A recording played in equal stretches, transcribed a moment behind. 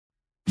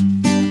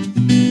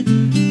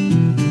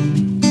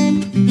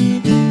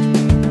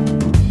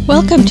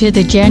Welcome to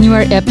the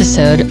January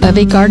episode of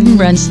A Garden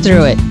Runs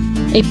Through It,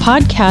 a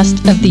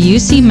podcast of the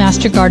UC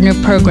Master Gardener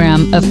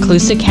program of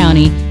Colusa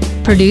County,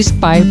 produced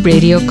by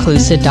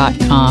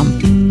RadioColusa.com.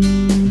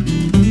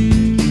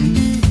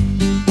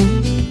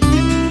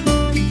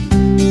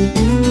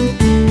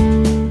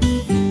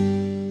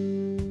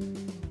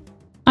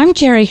 I'm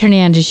Jerry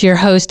Hernandez, your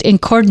host and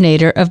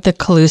coordinator of the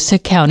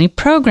Colusa County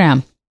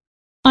program.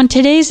 On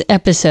today's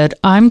episode,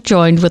 I'm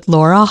joined with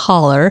Laura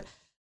Haller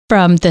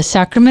from the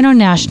Sacramento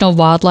National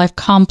Wildlife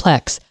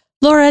Complex.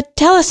 Laura,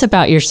 tell us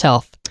about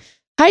yourself.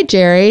 Hi,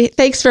 Jerry.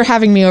 Thanks for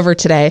having me over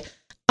today.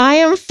 I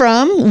am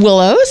from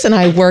Willows, and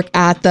I work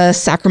at the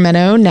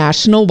Sacramento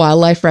National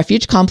Wildlife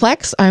Refuge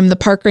Complex. I'm the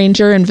park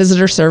ranger and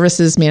visitor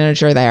services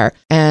manager there,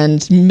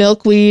 and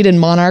milkweed and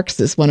monarchs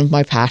is one of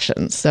my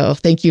passions. So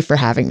thank you for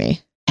having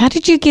me. How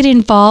did you get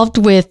involved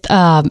with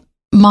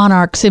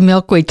monarchs and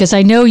milkweed? Because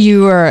I know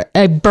you are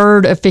a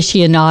bird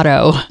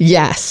aficionado.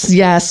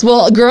 Yes.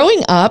 Well,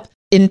 growing up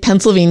in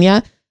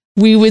Pennsylvania,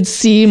 we would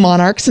see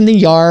monarchs in the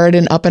yard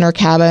and up in our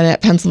cabin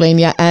at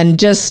Pennsylvania, and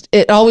just,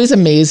 it always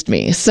amazed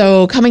me.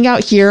 So coming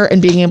out here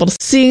and being able to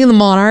see the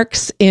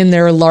monarchs in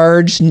their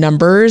large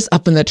numbers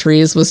up in the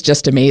trees was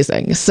just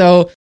amazing.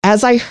 So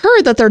as I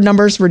heard that their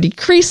numbers were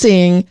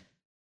decreasing,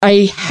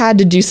 I had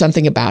to do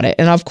something about it.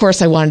 And of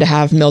course, I wanted to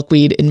have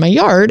milkweed in my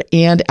yard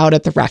and out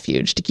at the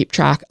refuge to keep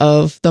track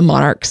of the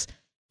monarchs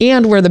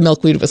and where the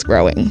milkweed was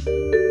growing.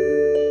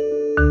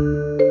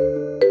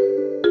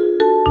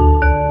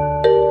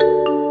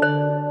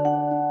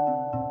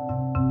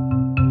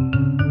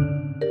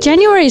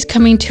 January is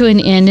coming to an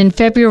end, and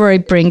February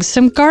brings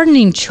some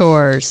gardening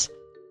chores.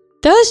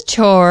 Those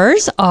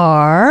chores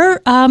are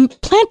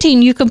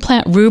planting. You can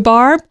plant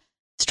rhubarb,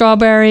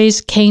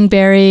 strawberries,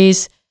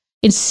 caneberries,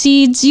 and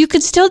seeds. You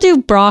could still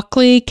do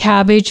broccoli,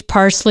 cabbage,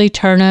 parsley,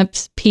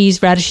 turnips,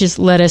 peas, radishes,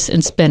 lettuce,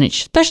 and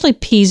spinach, especially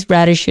peas,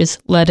 radishes,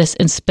 lettuce,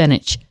 and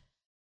spinach.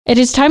 It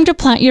is time to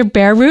plant your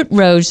bare root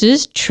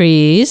roses,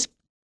 trees,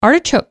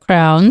 artichoke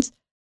crowns,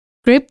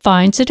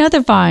 grapevines, and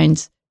other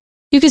vines.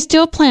 You can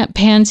still plant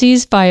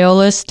pansies,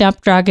 violas,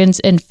 snapdragons,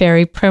 and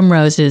fairy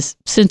primroses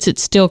since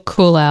it's still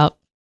cool out.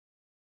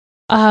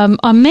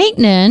 On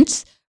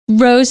maintenance,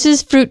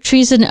 roses, fruit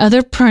trees, and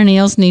other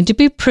perennials need to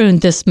be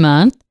pruned this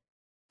month.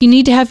 You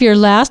need to have your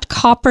last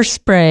copper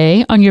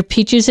spray on your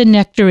peaches and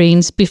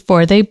nectarines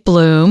before they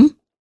bloom.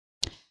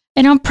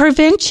 And on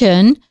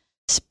prevention,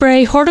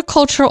 spray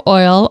horticultural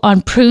oil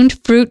on pruned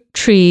fruit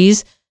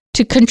trees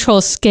to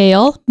control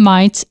scale,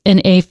 mites,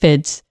 and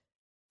aphids.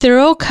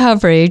 Thorough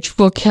coverage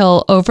will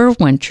kill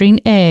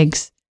overwintering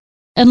eggs.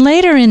 And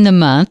later in the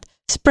month,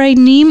 spray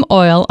neem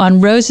oil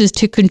on roses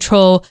to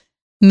control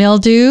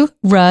mildew,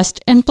 rust,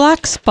 and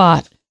black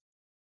spot.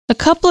 A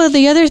couple of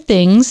the other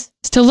things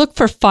is to look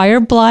for fire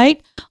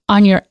blight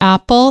on your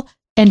apple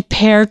and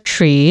pear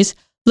trees.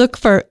 Look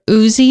for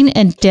oozing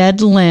and dead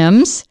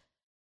limbs.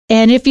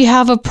 And if you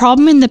have a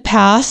problem in the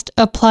past,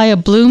 apply a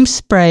bloom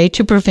spray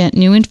to prevent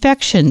new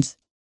infections.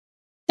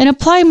 And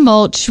apply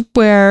mulch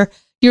where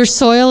your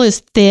soil is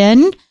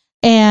thin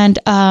and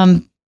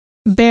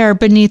bare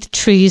beneath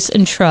trees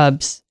and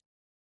shrubs.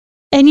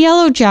 And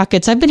yellow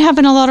jackets. I've been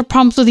having a lot of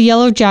problems with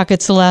yellow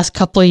jackets the last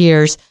couple of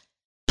years.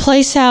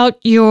 Place out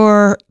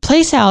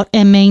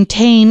and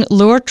maintain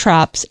lure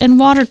traps and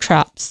water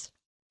traps.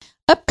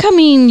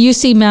 Upcoming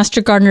UC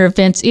Master Gardener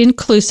events in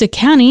Colusa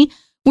County,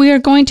 we are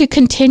going to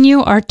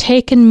continue our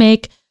take and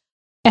make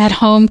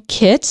at-home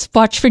kits.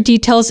 Watch for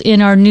details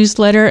in our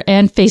newsletter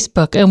and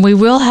Facebook, and we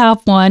will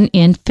have one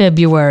in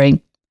February.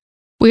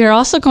 We are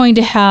also going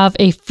to have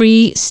a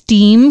free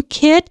STEAM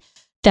kit.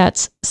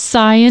 That's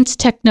science,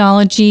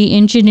 technology,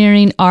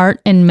 engineering,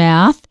 art, and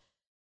math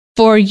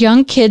for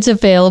young kids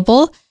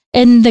available.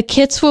 And the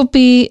kits will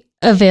be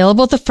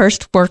available the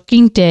first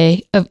working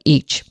day of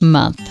each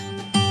month.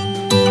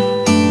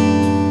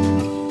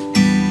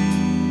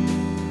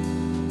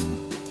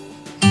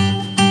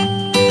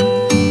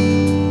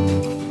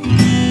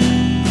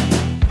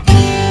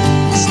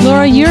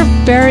 Laura, you're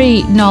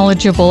very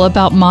knowledgeable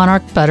about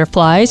monarch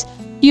butterflies.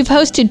 You've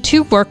hosted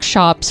 2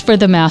 workshops for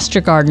the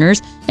Master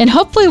Gardeners, and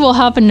hopefully we'll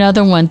have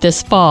another one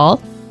this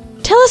fall.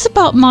 Tell us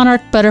about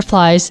monarch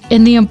butterflies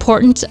and the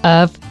importance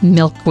of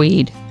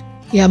milkweed.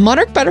 Yeah,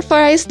 monarch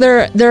butterflies,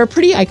 they're a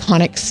pretty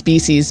iconic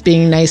species,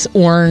 being nice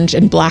orange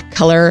and black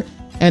color,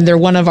 and they're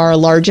one of our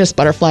largest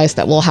butterflies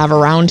that we'll have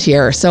around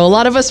here. So a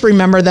lot of us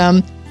remember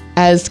them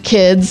as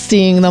kids,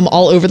 seeing them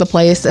all over the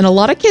place, and a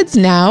lot of kids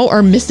now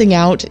are missing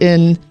out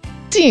in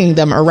seeing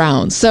them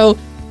around. So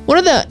one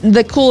of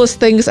the coolest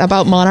things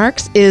about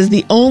monarchs is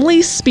the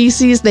only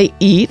species they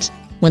eat,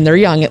 when they're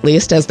young at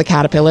least, as the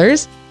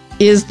caterpillars,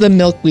 is the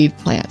milkweed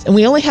plant. And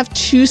we only have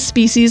 2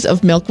 species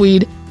of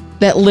milkweed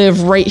that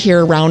live right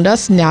here around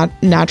us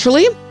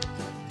naturally.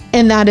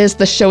 And that is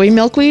the showy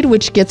milkweed,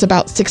 which gets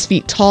about 6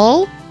 feet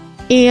tall,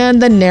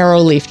 and the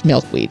narrow-leafed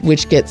milkweed,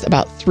 which gets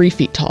about 3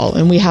 feet tall.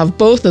 And we have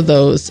both of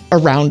those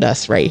around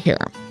us right here.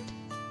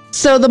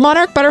 So the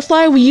monarch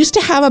butterfly, we used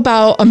to have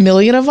about 1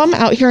 million of them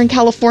out here in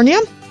California,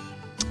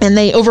 and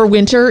they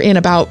overwinter in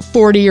about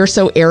 40 or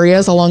so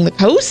areas along the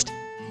coast.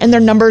 and their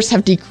numbers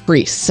have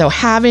decreased. So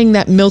having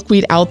that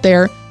milkweed out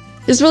there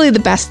is really the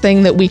best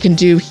thing that we can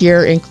do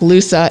here in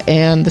Colusa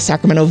and the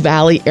Sacramento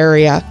Valley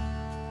area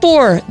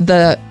for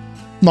the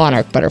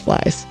monarch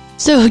butterflies.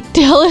 So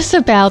tell us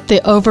about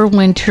the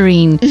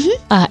overwintering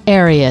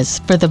areas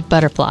for the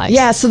butterflies.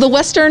 Yeah, so the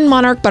western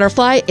monarch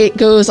butterfly, it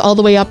goes all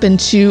the way up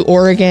into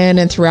Oregon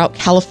and throughout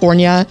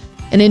California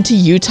and into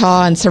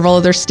Utah and several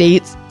other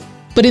states.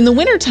 But in the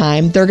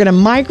wintertime, they're going to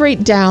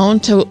migrate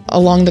down to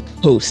along the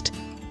coast.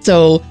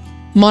 So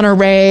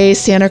Monterey,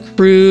 Santa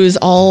Cruz,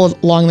 all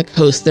along the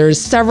coast. There's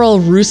several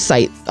roost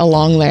sites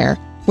along there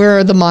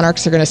where the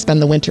monarchs are going to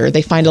spend the winter.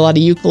 They find a lot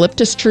of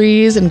eucalyptus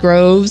trees and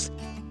groves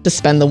to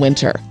spend the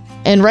winter.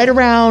 And right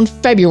around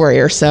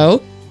February or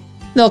so,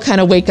 they'll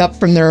kind of wake up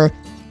from their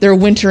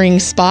wintering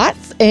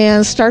spots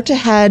and start to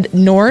head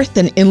north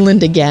and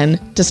inland again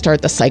to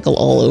start the cycle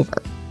all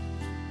over.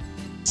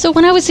 So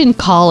when I was in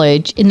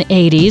college in the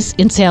 80s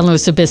in San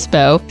Luis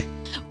Obispo,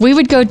 we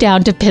would go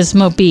down to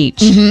Pismo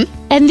Beach.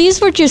 And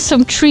these were just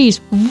some trees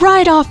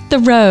right off the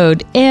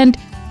road. And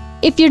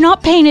if you're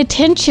not paying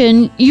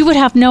attention, you would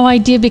have no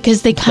idea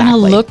because they kind of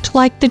looked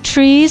like the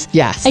trees.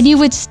 Yes. And you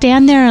would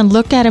stand there and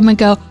look at them and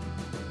go,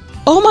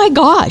 oh my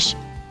gosh,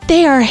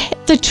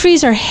 the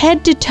trees are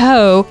head to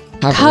toe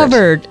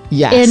covered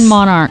in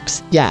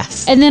monarchs.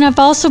 Yes. And then I've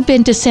also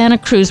been to Santa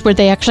Cruz where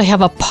they actually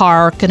have a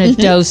park and a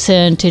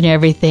docent and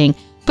everything.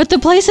 But the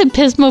place in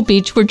Pismo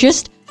Beach were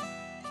just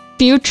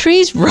few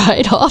trees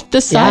right off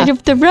the side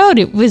of the road.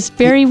 It was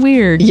very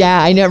weird.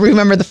 Yeah, I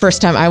remember the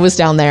first time I was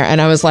down there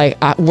and I was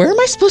like, where am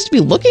I supposed to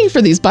be looking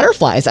for these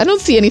butterflies? I don't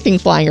see anything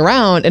flying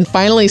around. And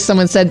finally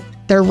someone said,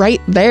 they're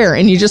right there.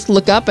 And you just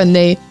look up and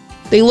they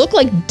look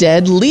like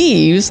dead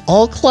leaves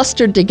all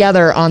clustered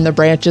together on the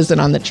branches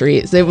and on the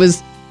trees. It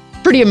was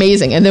pretty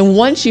amazing. And then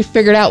once you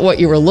figured out what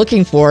you were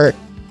looking for,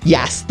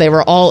 yes, they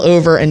were all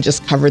over and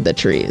just covered the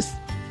trees.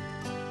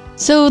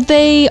 So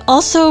they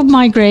also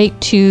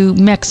migrate to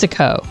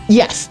Mexico.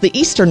 Yes, the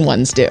eastern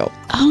ones do.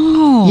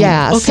 Oh,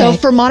 yeah. Okay. So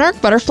for monarch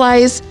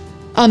butterflies,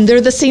 they're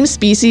the same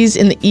species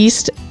in the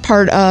east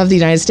part of the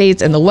United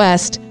States and the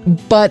west,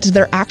 but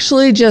they're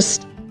actually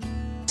just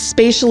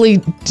spatially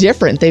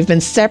different. They've been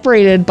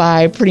separated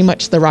by pretty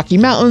much the Rocky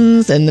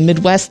Mountains and the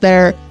Midwest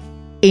there.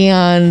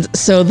 And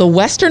so the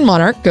western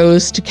monarch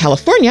goes to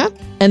California,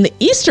 and the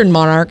eastern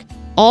monarch,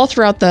 all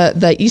throughout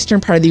the eastern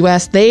part of the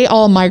U.S., they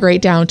all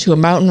migrate down to a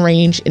mountain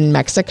range in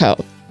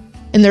Mexico.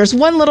 And there's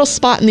one little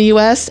spot in the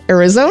U.S.,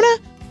 Arizona,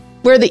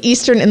 where the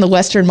eastern and the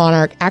western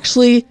monarch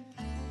actually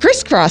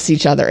crisscross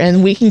each other.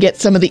 And we can get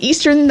some of the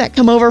eastern that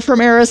come over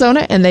from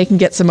Arizona, and they can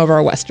get some of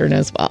our western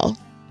as well.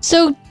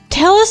 So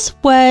tell us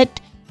what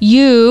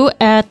you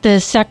at the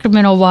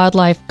Sacramento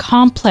Wildlife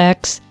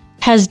Complex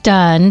has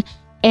done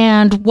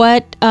and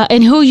what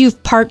and who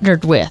you've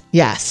partnered with.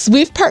 Yes,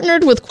 we've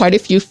partnered with quite a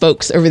few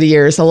folks over the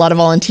years, a lot of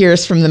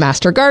volunteers from the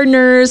Master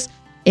Gardeners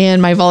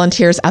and my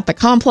volunteers at the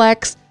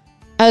complex,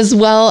 as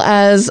well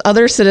as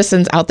other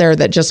citizens out there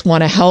that just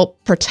want to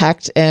help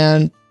protect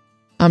and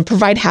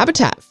provide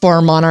habitat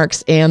for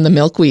monarchs and the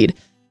milkweed.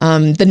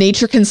 The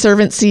Nature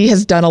Conservancy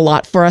has done a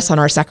lot for us on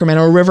our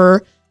Sacramento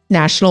River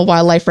National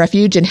Wildlife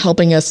Refuge in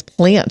helping us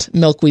plant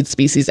milkweed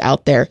species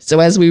out there. So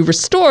as we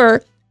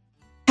restore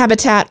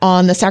habitat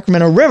on the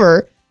Sacramento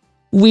River,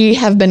 we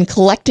have been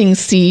collecting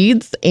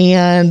seeds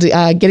and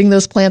getting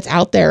those plants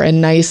out there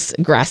in nice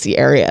grassy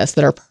areas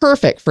that are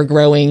perfect for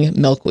growing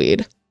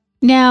milkweed.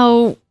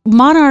 Now,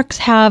 monarchs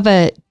have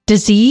a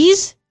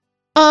disease?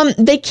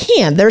 They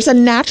can. There's a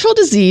natural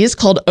disease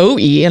called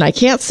OE, and I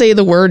can't say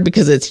the word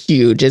because it's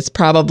huge. It's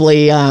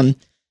probably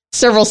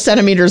several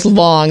centimeters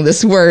long,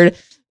 this word,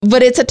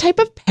 but it's a type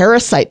of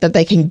parasite that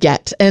they can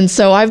get. And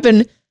so I've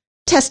been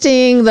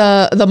testing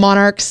the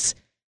monarchs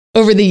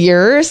over the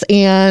years,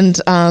 and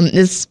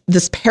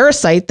this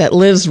parasite that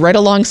lives right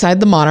alongside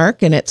the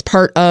monarch, and it's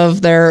part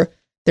of their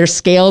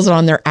scales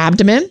on their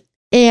abdomen.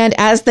 And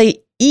as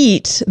they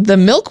eat the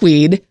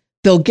milkweed,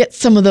 they'll get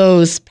some of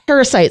those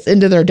parasites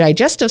into their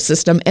digestive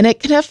system, and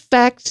it can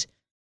affect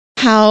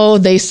how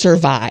they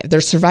survive, their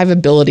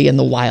survivability in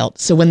the wild.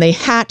 So when they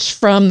hatch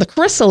from the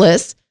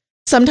chrysalis,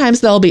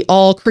 sometimes they'll be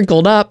all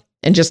crinkled up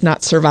and just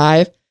not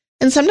survive.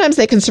 And sometimes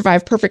they can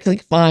survive perfectly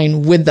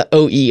fine with the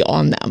OE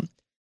on them.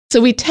 So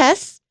we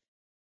test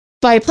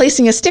by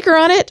placing a sticker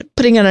on it,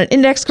 putting it on an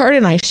index card,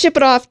 and I ship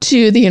it off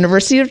to the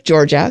University of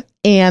Georgia.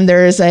 And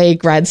there's a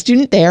grad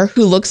student there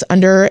who looks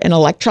under an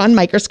electron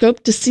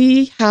microscope to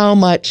see how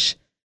much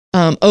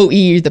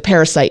OE, the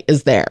parasite,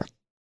 is there.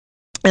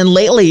 And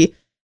lately,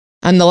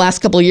 in the last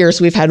couple of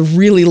years, we've had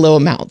really low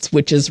amounts,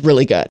 which is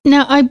really good.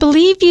 Now, I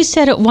believe you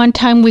said at one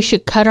time we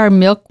should cut our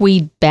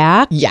milkweed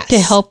back to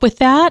help with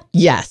that?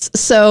 Yes.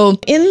 So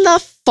in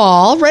the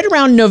fall, right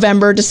around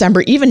November,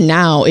 December, even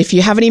now, if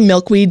you have any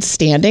milkweed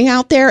standing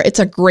out there, it's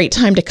a great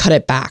time to cut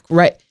it back.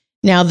 Right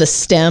now, the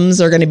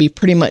stems are going to be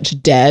pretty much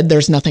dead.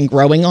 There's nothing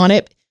growing on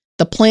it.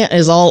 The plant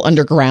is all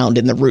underground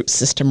in the root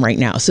system right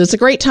now. So it's a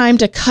great time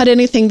to cut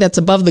anything that's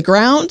above the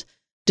ground,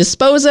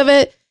 dispose of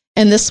it,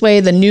 and this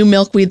way the new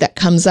milkweed that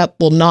comes up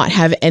will not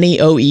have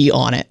any OE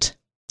on it.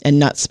 and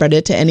not spread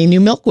it to any new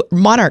milk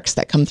monarchs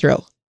that come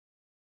through.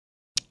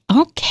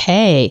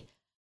 Okay.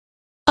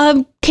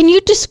 Can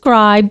you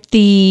describe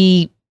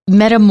the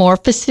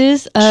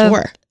metamorphosis of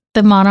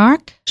the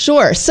monarch?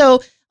 Sure.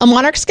 So a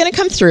monarch's going to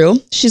come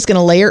through. She's going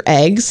to lay her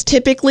eggs,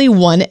 typically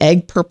 1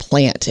 egg per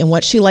plant. And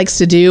what she likes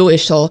to do is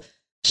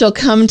she'll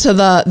come to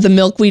the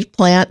milkweed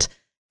plant,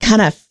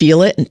 kind of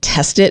feel it and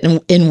test it.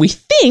 And we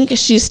think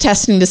she's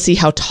testing to see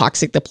how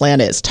toxic the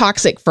plant is.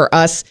 Toxic for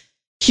us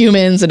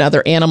humans and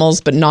other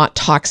animals, but not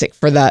toxic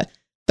for the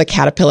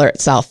caterpillar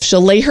itself.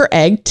 She'll lay her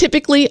egg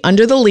typically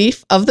under the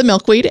leaf of the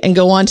milkweed and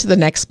go on to the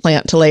next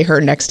plant to lay her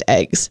next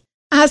eggs.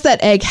 As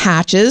that egg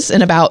hatches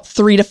in about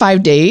 3 to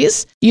 5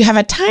 days, you have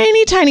a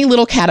tiny, tiny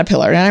little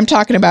caterpillar. And I'm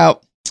talking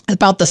about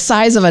the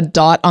size of a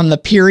dot on the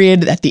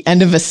period at the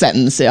end of a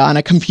sentence on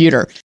a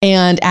computer.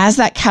 And as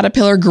that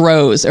caterpillar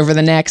grows over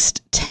the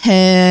next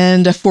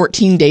 10 to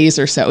 14 days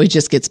or so, it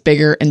just gets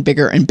bigger and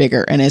bigger and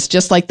bigger. And it's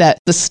just like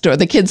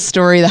the kid's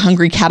story, the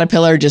hungry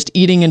caterpillar just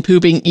eating and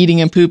pooping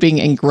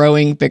and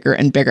growing bigger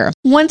and bigger.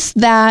 Once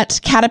that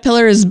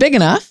caterpillar is big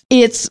enough,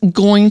 it's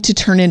going to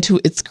turn into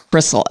its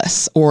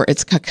chrysalis or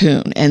its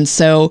cocoon. And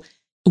so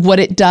what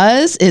it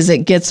does is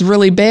it gets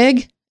really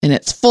big and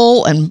it's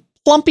full and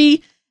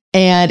plumpy,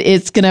 and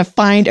it's going to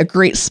find a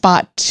great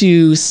spot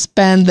to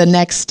spend the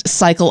next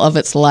cycle of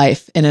its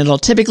life. And it'll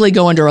typically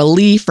go under a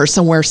leaf or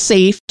somewhere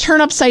safe, turn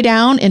upside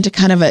down into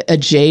kind of a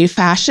J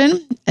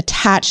fashion,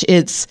 attach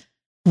its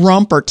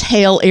rump or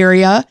tail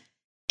area,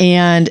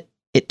 and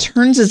it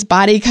turns its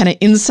body kind of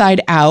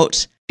inside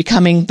out,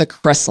 becoming the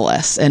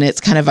chrysalis. And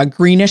it's kind of a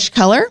greenish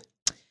color.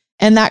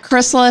 And that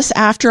chrysalis,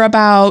 after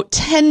about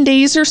 10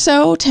 days or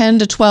so, 10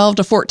 to 12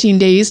 to 14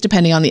 days,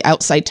 depending on the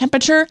outside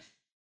temperature,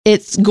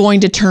 it's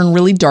going to turn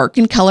really dark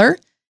in color.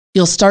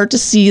 You'll start to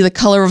see the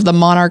color of the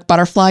monarch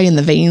butterfly and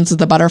the veins of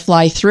the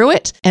butterfly through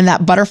it. And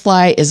that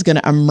butterfly is going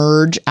to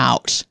emerge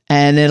out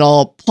and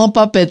it'll plump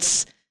up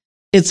its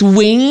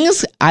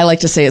wings. I like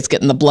to say it's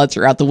getting the blood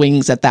throughout the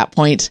wings at that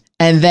point.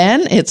 And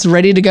then it's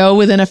ready to go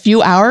within a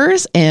few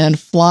hours and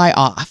fly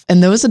off.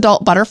 And those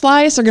adult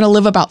butterflies are going to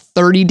live about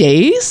 30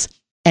 days.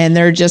 And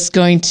they're just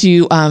going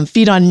to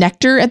feed on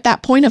nectar at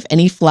that point of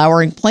any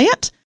flowering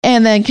plant,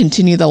 and then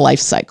continue the life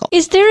cycle.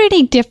 Is there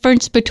any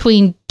difference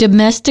between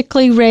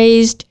domestically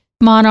raised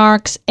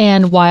monarchs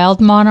and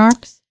wild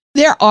monarchs?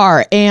 There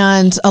are,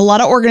 and a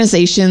lot of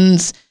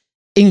organizations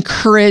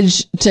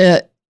encourage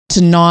to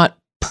not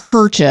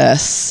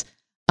purchase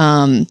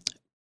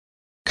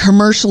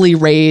commercially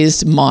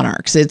raised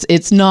monarchs.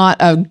 It's not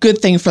a good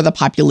thing for the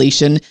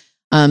population.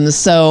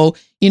 So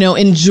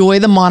enjoy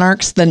the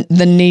monarchs,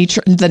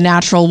 the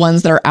natural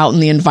ones that are out in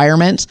the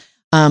environment.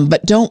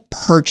 But don't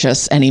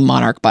purchase any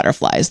monarch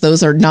butterflies.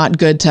 Those are not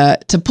good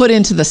to put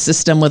into the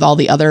system with all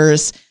the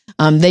others.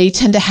 They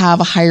tend to have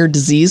a higher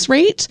disease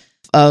rate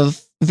of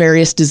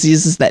various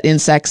diseases that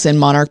insects and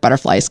monarch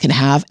butterflies can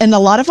have. And a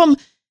lot of them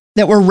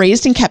that were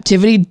raised in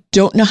captivity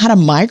don't know how to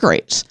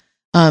migrate.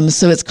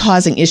 So it's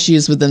causing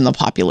issues within the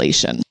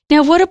population.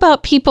 Now, what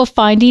about people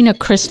finding a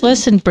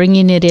chrysalis and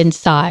bringing it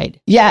inside?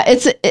 Yeah,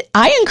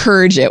 I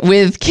encourage it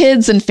with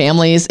kids and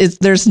families.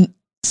 There's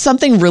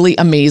something really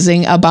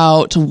amazing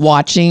about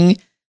watching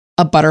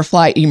a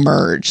butterfly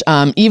emerge.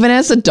 Even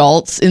as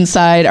adults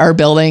inside our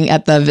building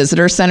at the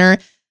visitor center,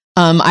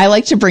 I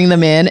like to bring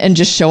them in and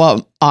just show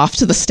up off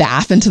to the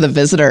staff and to the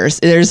visitors.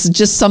 There's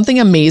just something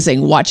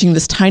amazing watching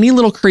this tiny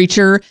little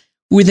creature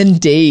within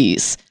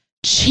days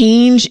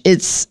change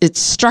its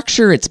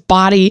structure, its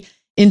body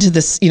into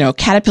this,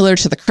 caterpillar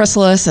to the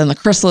chrysalis, and the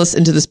chrysalis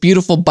into this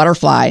beautiful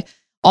butterfly,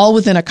 all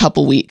within a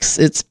couple weeks.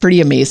 It's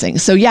pretty amazing.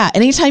 So yeah,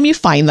 anytime you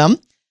find them,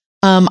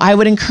 I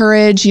would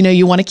encourage,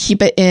 you want to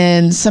keep it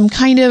in some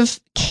kind of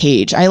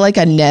cage. I like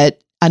a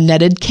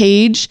netted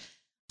cage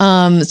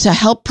to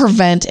help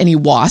prevent any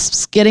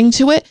wasps getting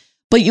to it.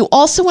 But you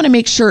also want to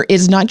make sure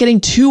it's not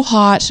getting too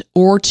hot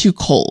or too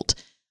cold.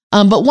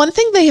 But one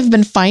thing they have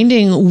been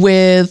finding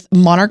with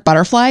monarch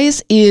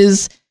butterflies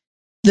is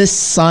the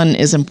sun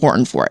is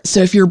important for it.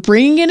 So if you're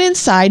bringing it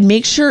inside,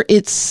 make sure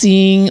it's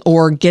seeing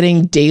or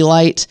getting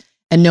daylight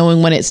and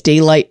knowing when it's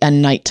daylight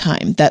and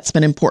nighttime. That's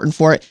been important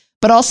for it.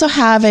 But also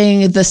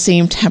having the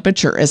same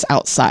temperature as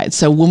outside.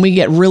 So when we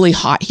get really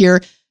hot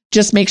here,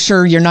 just make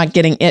sure you're not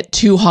getting it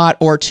too hot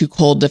or too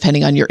cold,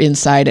 depending on your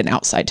inside and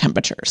outside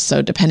temperatures.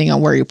 So depending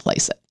on where you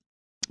place it.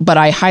 But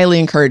I highly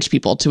encourage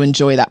people to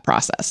enjoy that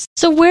process.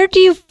 So where do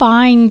you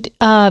find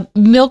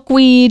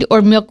milkweed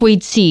or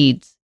milkweed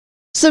seeds?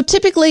 So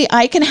typically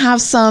I can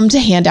have some to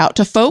hand out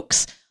to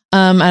folks.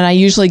 And I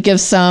usually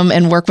give some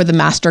and work with the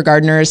master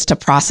gardeners to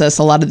process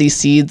a lot of these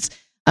seeds.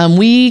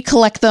 We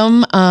collect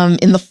them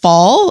in the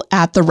fall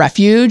at the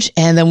refuge,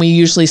 and then we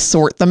usually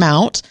sort them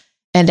out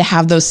and to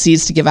have those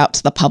seeds to give out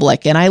to the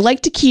public. And I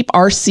like to keep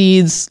our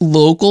seeds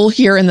local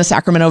here in the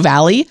Sacramento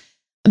Valley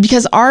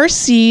because our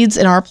seeds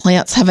and our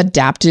plants have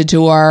adapted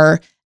to our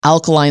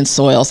alkaline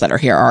soils that are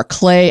here, our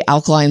clay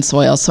alkaline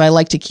soils. So I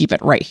like to keep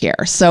it right here.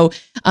 So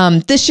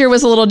this year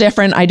was a little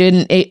different.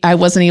 I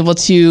wasn't able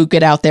to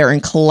get out there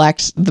and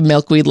collect the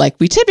milkweed like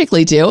we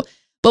typically do.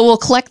 But we'll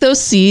collect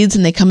those seeds,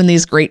 and they come in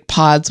these great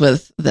pods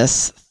with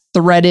this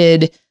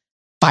threaded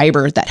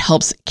fiber that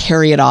helps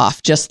carry it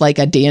off, just like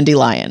a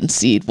dandelion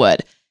seed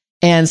would.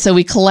 And so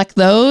we collect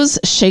those,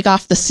 shake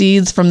off the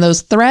seeds from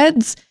those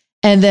threads,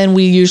 and then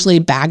we usually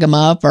bag them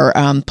up or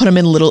put them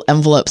in little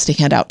envelopes to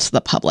hand out to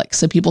the public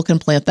so people can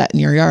plant that in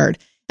your yard.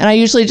 And I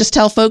usually just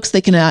tell folks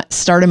they can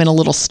start them in a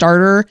little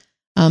starter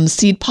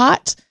seed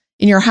pot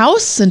in your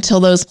house until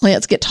those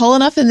plants get tall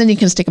enough, and then you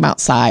can stick them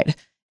outside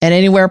and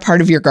anywhere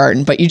part of your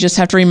garden. But you just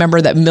have to remember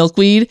that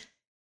milkweed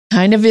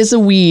kind of is a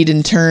weed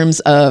in terms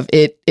of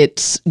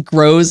it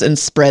grows and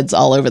spreads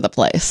all over the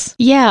place.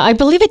 Yeah, I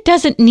believe it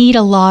doesn't need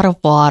a lot of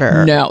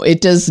water. No, it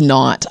does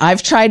not.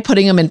 I've tried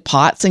putting them in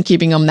pots and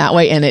keeping them that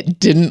way, and it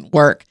didn't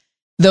work.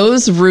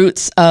 Those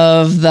roots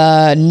of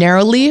the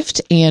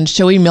narrow-leafed and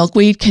showy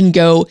milkweed can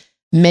go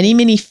many,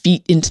 many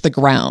feet into the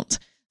ground.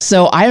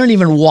 So I don't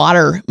even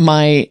water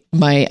my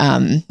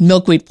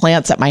milkweed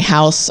plants at my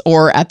house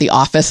or at the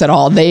office at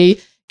all. They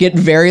get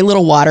very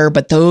little water,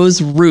 but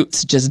those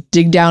roots just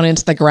dig down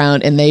into the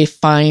ground and they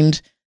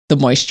find the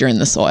moisture in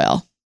the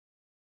soil.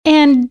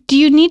 And do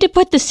you need to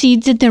put the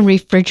seeds in the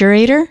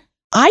refrigerator?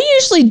 I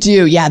usually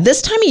do. Yeah.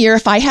 This time of year,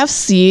 if I have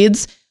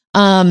seeds,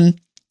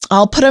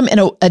 I'll put them in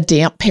a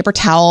damp paper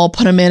towel,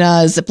 put them in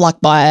a Ziploc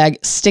bag,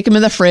 stick them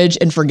in the fridge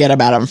and forget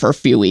about them for a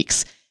few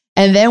weeks.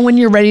 And then when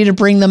you're ready to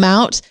bring them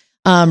out,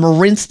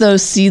 rinse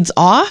those seeds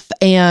off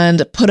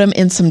and put them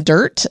in some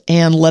dirt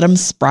and let them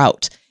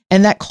sprout.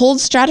 And that cold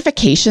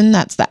stratification,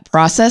 that's that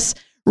process,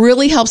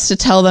 really helps to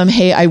tell them,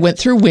 hey, I went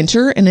through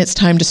winter and it's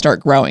time to start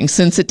growing,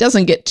 since it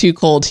doesn't get too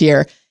cold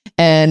here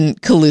in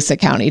Colusa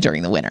County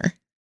during the winter.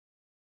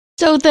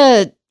 So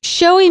the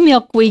showy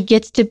milkweed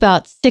gets to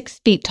about 6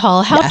 feet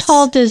tall. How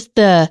tall does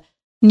the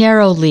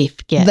narrow leaf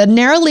get? The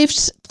narrow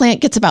leafed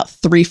plant gets about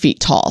 3 feet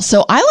tall.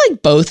 So I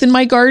like both in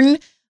my garden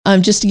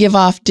just to give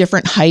off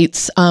different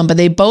heights. But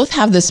they both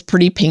have this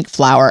pretty pink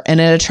flower, and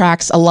it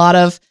attracts a lot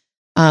of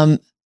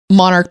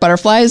monarch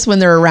butterflies when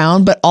they're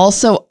around, but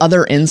also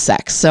other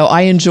insects. So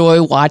I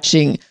enjoy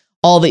watching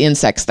all the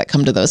insects that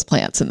come to those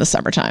plants in the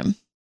summertime.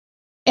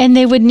 And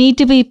they would need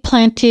to be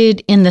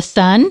planted in the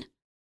sun?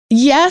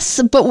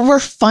 Yes, but we're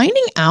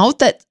finding out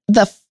that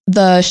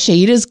the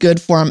shade is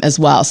good for them as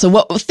well. So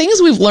what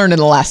things we've learned in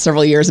the last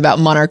several years about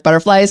monarch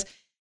butterflies,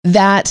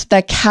 that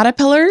the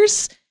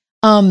caterpillars,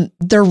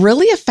 they're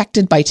really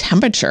affected by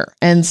temperature.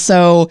 And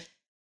so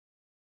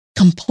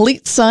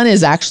complete sun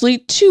is actually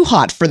too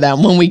hot for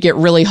them when we get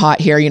really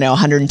hot here,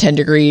 110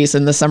 degrees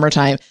in the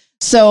summertime.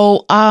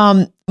 So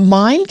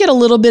mine get a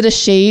little bit of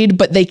shade,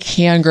 but they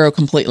can grow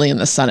completely in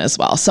the sun as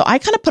well. So I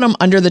kind of put them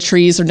under the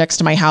trees or next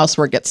to my house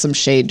where it gets some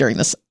shade during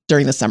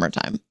the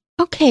summertime.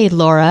 Okay,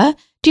 Laura,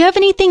 do you have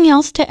anything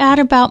else to add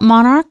about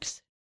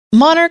monarchs?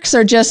 Monarchs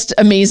are just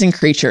amazing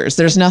creatures.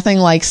 There's nothing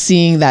like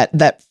seeing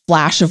that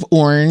flash of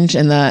orange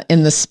in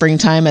the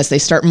springtime as they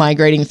start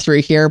migrating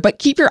through here, but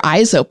keep your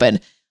eyes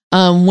open.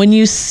 When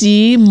you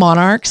see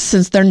monarchs,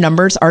 since their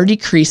numbers are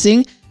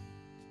decreasing,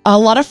 a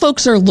lot of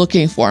folks are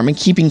looking for them and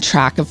keeping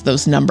track of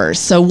those numbers.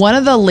 So one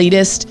of the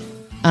latest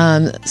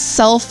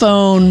cell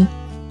phone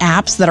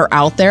apps that are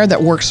out there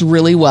that works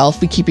really well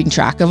for keeping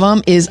track of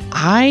them is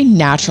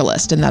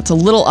iNaturalist, and that's a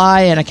little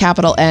I and a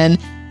capital N.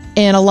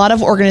 And a lot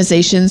of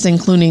organizations,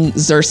 including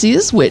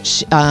Xerces,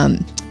 which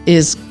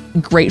is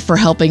great for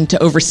helping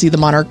to oversee the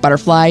monarch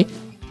butterfly,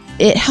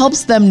 it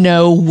helps them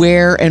know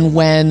where and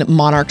when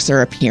monarchs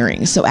are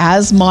appearing. So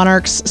as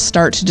monarchs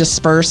start to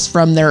disperse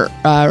from their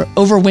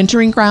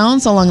overwintering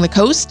grounds along the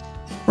coast,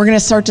 we're going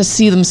to start to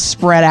see them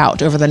spread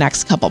out over the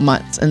next couple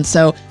months. And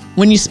so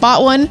when you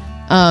spot one,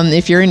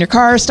 if you're in your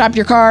car, stop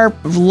your car,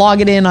 log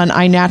it in on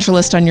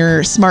iNaturalist on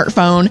your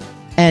smartphone,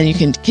 and you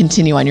can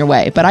continue on your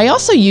way. But I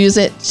also use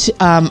it,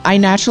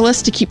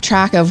 iNaturalist, to keep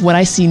track of when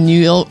I see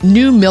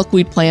new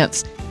milkweed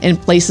plants in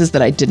places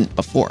that I didn't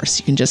before. So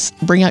you can just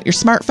bring out your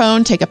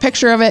smartphone, take a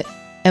picture of it,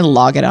 and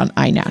log it on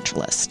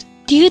iNaturalist.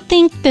 Do you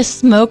think the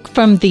smoke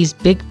from these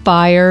big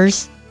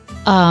fires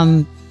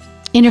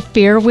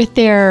interfere with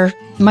their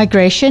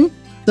migration?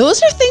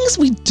 Those are things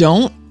we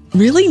don't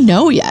really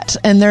know yet.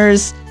 And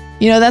there's,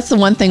 that's the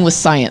one thing with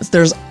science.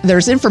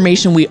 There's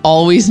information we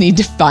always need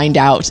to find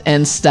out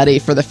and study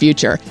for the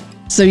future.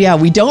 So yeah,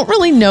 we don't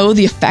really know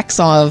the effects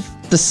of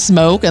the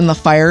smoke and the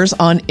fires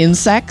on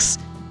insects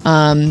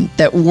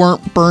that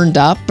weren't burned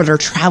up but are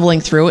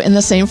traveling through it, and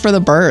the same for the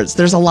birds.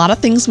 There's a lot of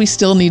things we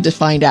still need to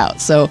find out.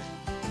 So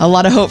a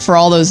lot of hope for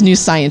all those new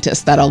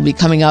scientists that'll be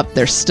coming up.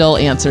 There's still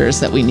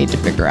answers that we need to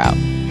figure out.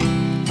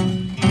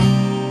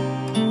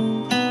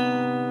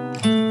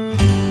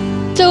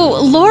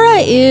 So Laura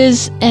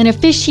is an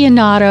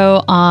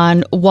aficionado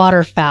on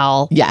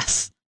waterfowl.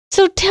 Yes.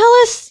 So tell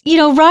us,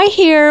 right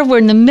here, we're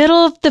in the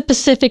middle of the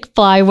Pacific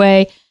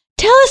Flyway.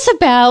 Tell us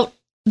about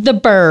the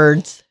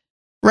birds.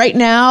 Right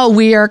now,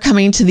 we are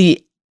coming to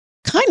the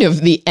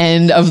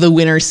end of the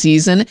winter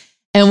season,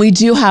 and we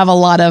do have a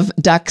lot of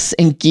ducks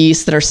and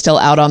geese that are still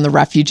out on the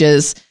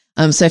refuges.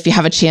 So if you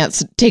have a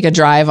chance, take a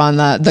drive on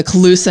the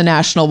Colusa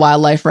National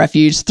Wildlife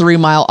Refuge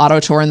 3-mile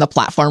auto tour in the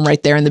platform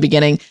right there in the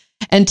beginning.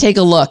 and take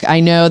a look. I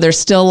know there's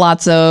still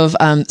lots of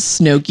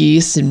snow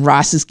geese and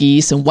Ross's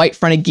geese and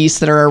white-fronted geese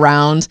that are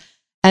around,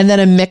 and then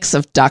a mix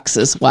of ducks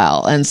as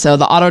well. And so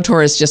the auto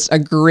tour is just a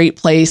great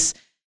place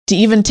to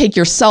even take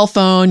your cell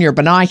phone, your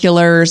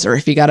binoculars, or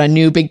if you got a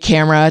new big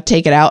camera,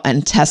 take it out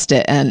and test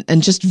it and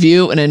just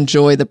view and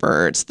enjoy the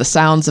birds. The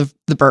sounds of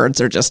the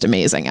birds are just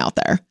amazing out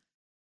there.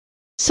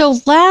 So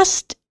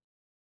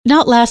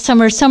not last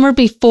summer, summer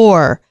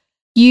before,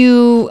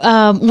 you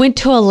went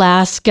to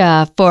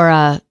Alaska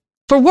for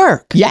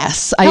work.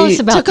 Yes, Tell I us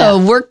about took that. a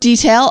work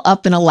detail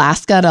up in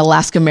Alaska at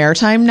Alaska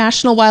Maritime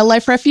National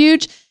Wildlife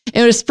Refuge.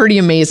 It was pretty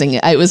amazing.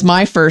 It was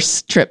my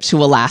first trip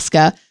to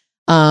Alaska,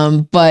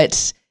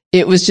 but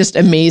it was just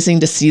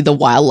amazing to see the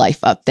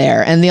wildlife up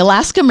there. And the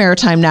Alaska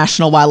Maritime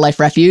National Wildlife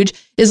Refuge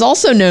is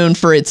also known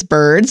for its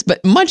birds,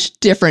 but much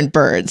different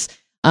birds.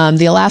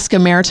 The Alaska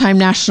Maritime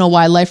National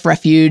Wildlife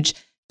Refuge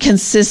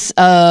consists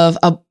of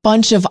a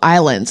bunch of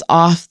islands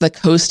off the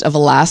coast of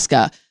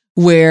Alaska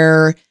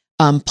where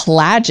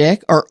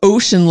pelagic or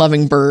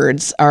ocean-loving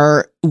birds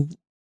are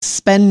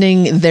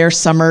spending their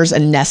summers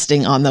and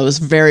nesting on those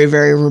very,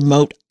 very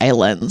remote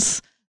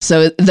islands.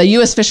 So the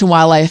U.S. Fish and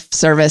Wildlife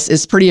Service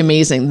is pretty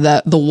amazing.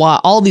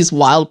 All these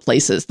wild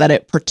places that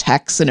it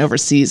protects and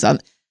oversees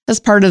as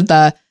part of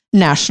the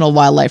National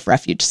Wildlife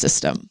Refuge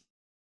System.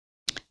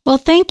 Well,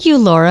 thank you,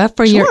 Laura,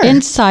 for your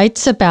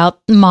insights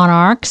about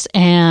monarchs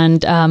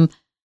and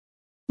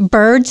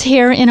birds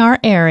here in our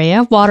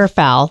area,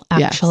 waterfowl,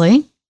 actually.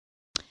 Yes.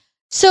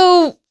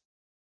 So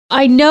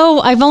I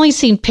know I've only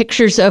seen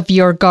pictures of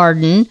your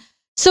garden.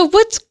 So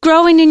what's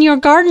growing in your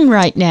garden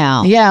right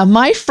now? Yeah,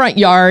 my front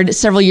yard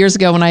several years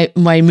ago when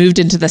I moved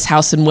into this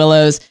house in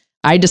Willows,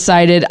 I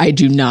decided I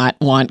do not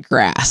want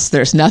grass.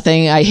 There's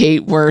nothing I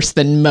hate worse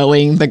than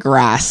mowing the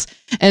grass.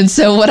 And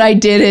so what I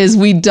did is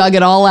we dug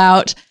it all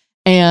out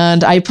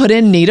and I put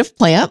in native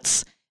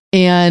plants.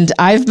 And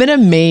I've been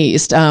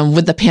amazed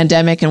with the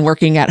pandemic and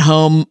working at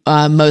home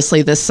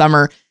mostly this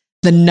summer.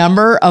 The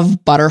number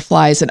of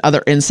butterflies and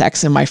other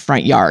insects in my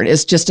front yard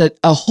is just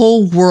a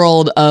whole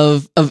world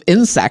of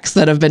insects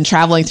that have been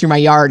traveling through my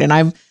yard. And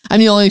I'm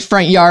the only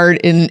front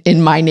yard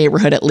in my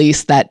neighborhood, at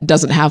least, that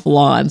doesn't have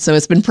lawn. So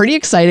it's been pretty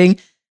exciting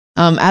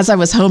as I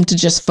was home to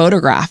just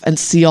photograph and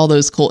see all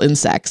those cool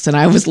insects. And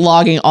I was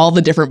logging all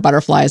the different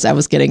butterflies I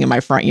was getting in my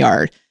front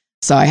yard.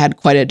 So I had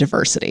quite a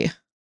diversity.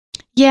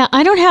 Yeah,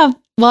 I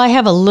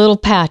have a little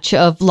patch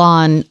of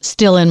lawn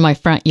still in my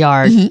front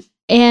yard. Mm-hmm.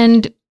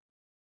 And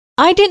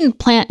I didn't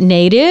plant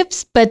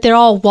natives, but they're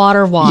all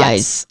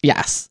water-wise.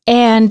 Yes.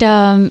 And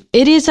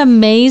it is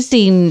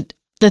amazing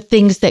the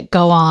things that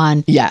go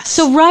on. Yes.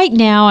 So right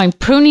now I'm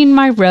pruning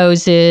my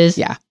roses.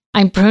 Yeah.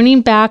 I'm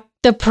pruning back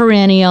the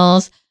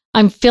perennials.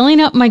 I'm filling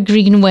up my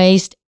green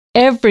waste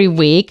every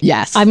week.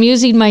 Yes. I'm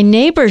using my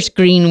neighbor's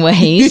green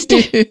waste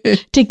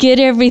to get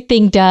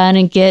everything done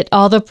and get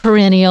all the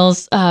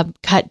perennials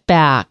cut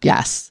back.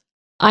 Yes.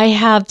 I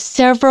have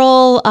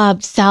several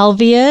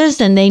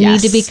salvias, and they need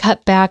to be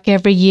cut back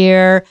every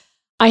year.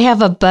 I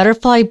have a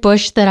butterfly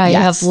bush that I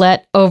have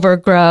let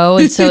overgrow,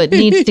 and so it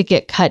needs to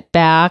get cut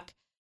back.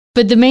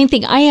 But the main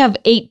thing, I have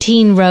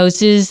 18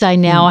 roses. I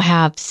now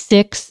have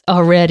 6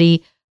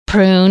 already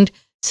pruned.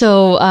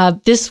 So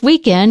this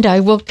weekend, I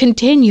will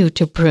continue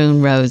to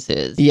prune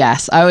roses.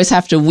 Yes, I always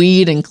have to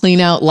weed and clean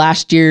out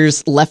last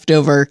year's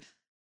leftover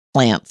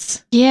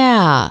plants.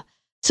 Yeah.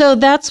 So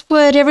that's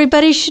what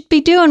everybody should be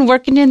doing,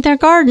 working in their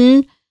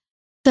garden.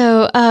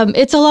 So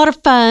it's a lot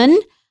of fun.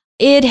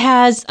 It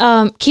has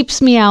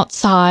keeps me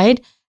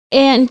outside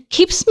and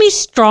keeps me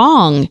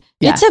strong.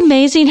 Yeah. It's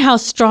amazing how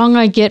strong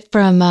I get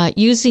from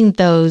using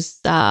those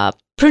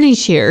pruning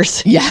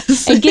shears.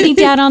 Yes. And getting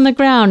down on the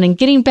ground and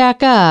getting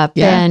back up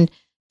and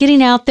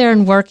getting out there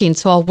and working.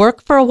 So I'll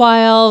work for a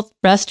while,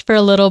 rest for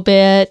a little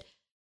bit,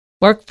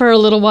 work for a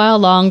little while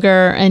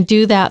longer, and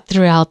do that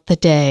throughout the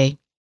day.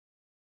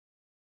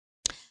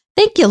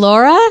 Thank you,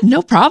 Laura.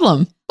 No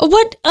problem.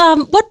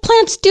 What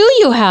plants do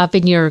you have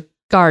in your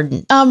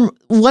garden?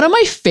 One of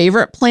my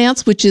favorite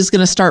plants, which is going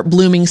to start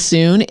blooming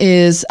soon,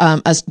 is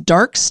a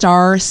dark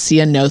star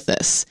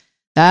ceanothus.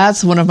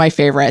 That's one of my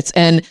favorites.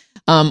 And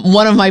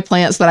one of my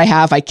plants that I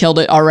have, I killed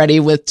it already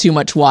with too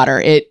much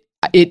water.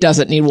 It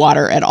doesn't need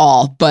water at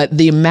all, but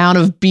the amount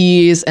of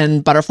bees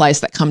and butterflies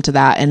that come to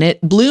that, and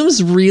it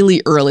blooms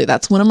really early.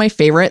 That's one of my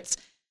favorites.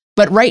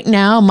 But right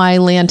now, my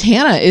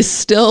lantana is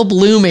still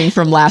blooming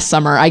from last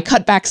summer. I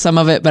cut back some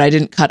of it, but I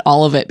didn't cut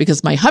all of it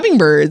because my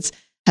hummingbirds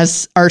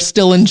are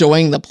still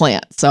enjoying the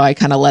plant. So I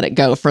kind of let it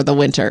go for the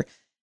winter.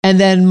 And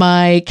then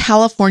my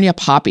California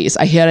poppies,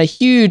 I had a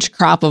huge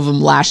crop of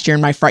them last year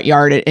in my front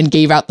yard and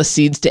gave out the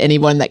seeds to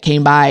anyone that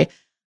came by.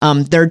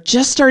 They're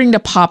just starting to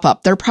pop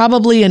up. They're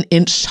probably an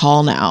inch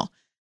tall now.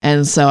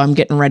 And so I'm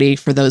getting ready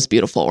for those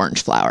beautiful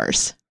orange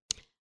flowers.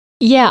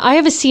 Yeah, I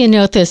have a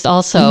ceanothus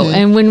also. Mm-hmm.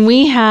 And when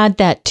we had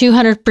that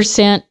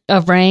 200%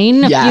 of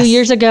rain a few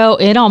years ago,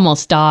 it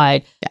almost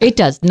died. Yeah. It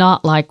does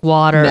not like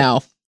water.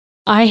 No.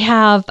 I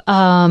have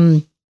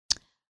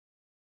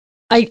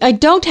I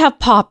don't have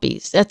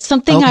poppies. That's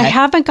something I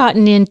haven't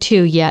gotten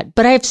into yet,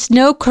 but I have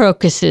snow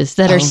crocuses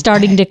that are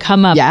starting to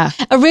come up. Yeah.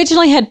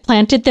 Originally had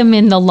planted them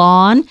in the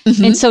lawn,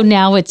 and so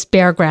now it's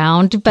bare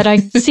ground, but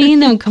I've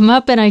seen them come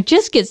up, and I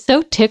just get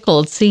so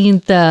tickled seeing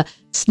the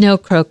snow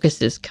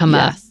crocuses come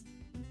up.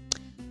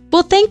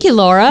 Well, thank you,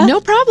 Laura. No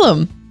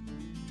problem.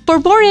 For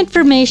more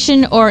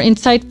information or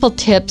insightful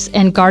tips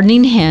and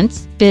gardening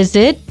hints,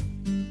 visit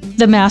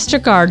the Master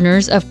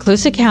Gardeners of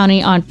Colusa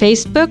County on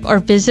Facebook or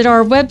visit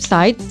our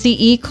website,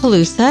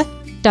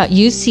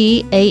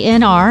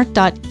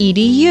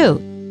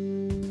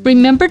 cecolusa.ucanr.edu.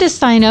 Remember to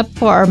sign up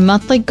for our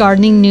monthly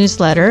gardening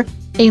newsletter.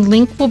 A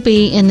link will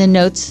be in the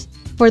notes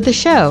for the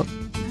show.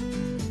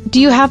 Do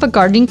you have a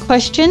gardening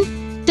question?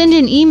 Send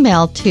an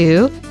email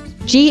to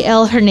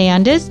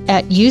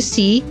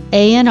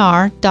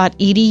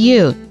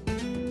glhernandez@ucanr.edu.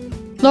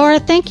 Laura,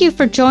 thank you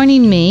for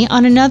joining me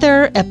on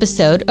another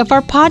episode of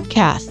our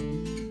podcast.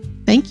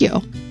 Thank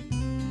you.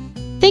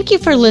 Thank you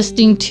for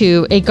listening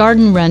to A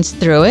Garden Runs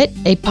Through It,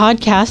 a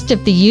podcast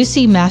of the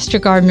UC Master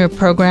Gardener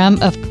Program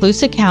of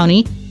Colusa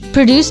County,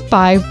 produced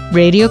by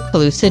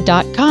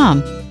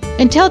RadioColusa.com.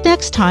 Until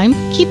next time,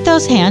 keep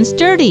those hands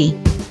dirty.